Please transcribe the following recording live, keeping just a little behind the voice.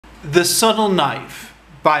The Subtle Knife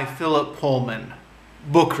by Philip Pullman,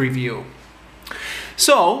 book review.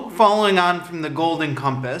 So, following on from The Golden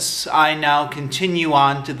Compass, I now continue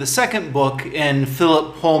on to the second book in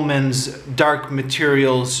Philip Pullman's Dark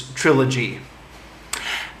Materials trilogy.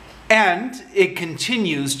 And it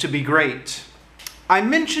continues to be great. I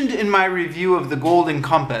mentioned in my review of The Golden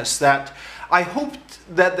Compass that I hoped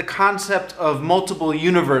that the concept of multiple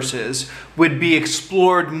universes would be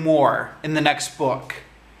explored more in the next book.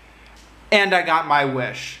 And I got my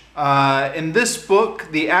wish. In this book,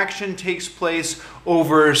 the action takes place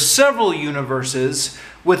over several universes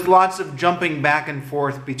with lots of jumping back and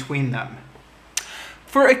forth between them.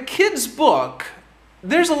 For a kid's book,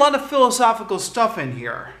 there's a lot of philosophical stuff in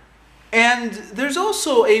here. And there's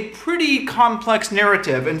also a pretty complex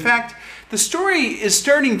narrative. In fact, the story is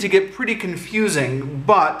starting to get pretty confusing,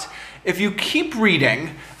 but if you keep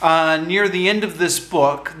reading, near the end of this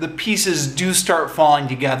book, the pieces do start falling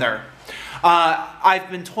together. I've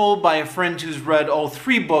been told by a friend who's read all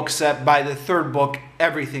three books that by the third book,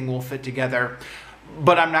 everything will fit together,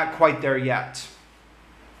 but I'm not quite there yet.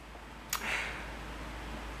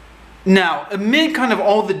 Now, amid kind of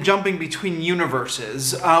all the jumping between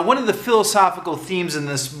universes, one of the philosophical themes in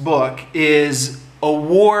this book is a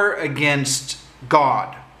war against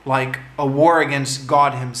God, like a war against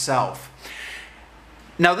God himself.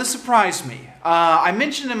 Now, this surprised me. I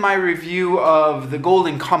mentioned in my review of The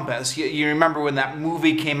Golden Compass, you remember when that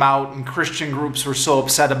movie came out and Christian groups were so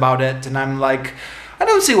upset about it, and I'm like, I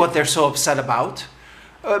don't see what they're so upset about.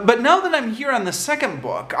 But now that I'm here on the second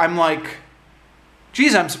book, I'm like,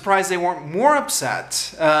 geez, I'm surprised they weren't more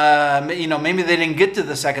upset. Maybe they didn't get to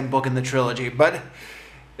the second book in the trilogy, but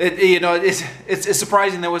it's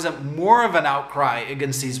surprising there wasn't more of an outcry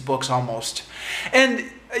against these books almost. And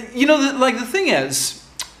the thing is,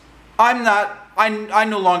 I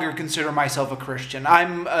no longer consider myself a Christian.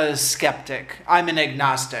 I'm a skeptic. I'm an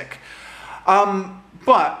agnostic.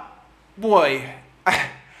 But boy,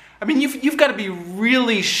 you've got to be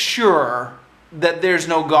really sure that there's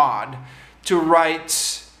no God to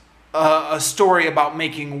write a story about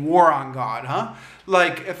making war on God, huh?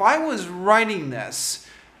 Like, if I was writing this,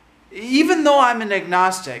 even though I'm an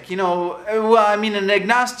agnostic, an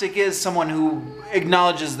agnostic is someone who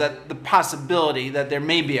acknowledges that the possibility that there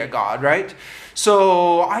may be a God, right?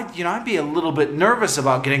 So I'd be a little bit nervous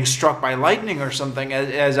about getting struck by lightning or something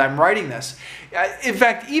as I'm writing this. In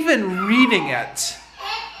fact, even reading it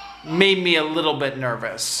made me a little bit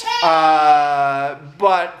nervous.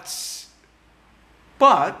 But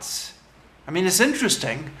it's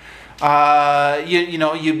interesting.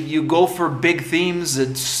 You go for big themes.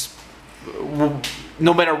 It's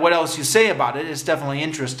no matter what else you say about it, it's definitely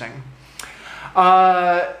interesting.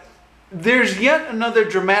 There's yet another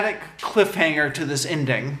dramatic cliffhanger to this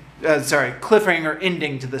ending. Cliffhanger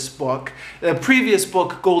ending to this book. The previous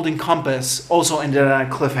book, Golden Compass, also ended on a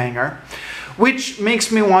cliffhanger, which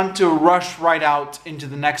makes me want to rush right out into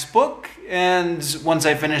the next book. And once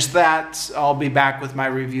I finish that, I'll be back with my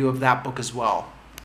review of that book as well.